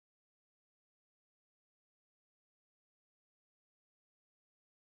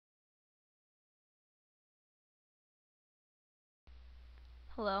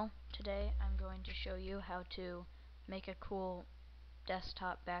Hello, today I'm going to show you how to make a cool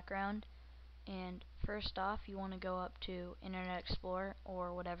desktop background. And first off, you want to go up to Internet Explorer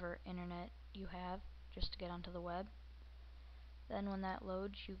or whatever internet you have just to get onto the web. Then when that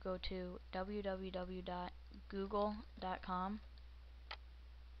loads, you go to www.google.com.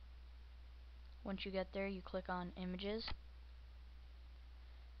 Once you get there, you click on Images.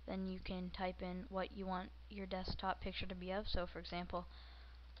 Then you can type in what you want your desktop picture to be of. So for example,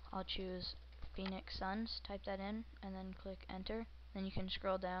 I'll choose Phoenix Suns, type that in, and then click enter. Then you can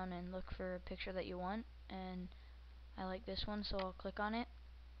scroll down and look for a picture that you want, and I like this one, so I'll click on it.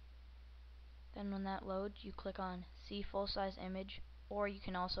 Then when that loads, you click on see full size image, or you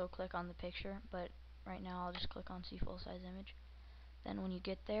can also click on the picture, but right now I'll just click on see full size image. Then when you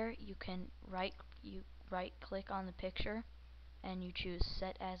get there, you can right click on the picture and you choose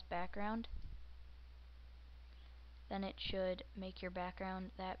set as background. Then it should make your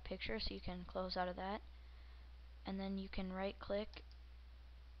background that picture, so you can close out of that. And then you can right click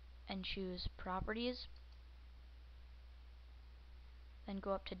and choose properties, then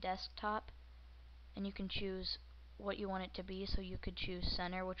go up to desktop, and you can choose what you want it to be. So you could choose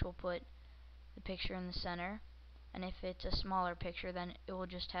center, which will put the picture in the center, and if it's a smaller picture, then it will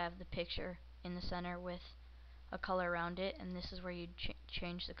just have the picture in the center with a color around it, and this is where you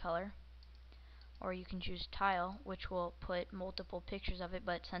change the color. Or you can choose tile, which will put multiple pictures of it,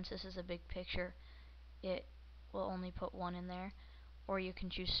 but since this is a big picture, it will only put one in there. Or you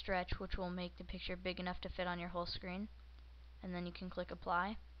can choose stretch, which will make the picture big enough to fit on your whole screen. And then you can click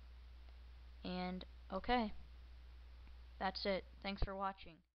apply. And okay, that's it. Thanks for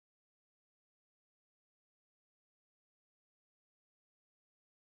watching.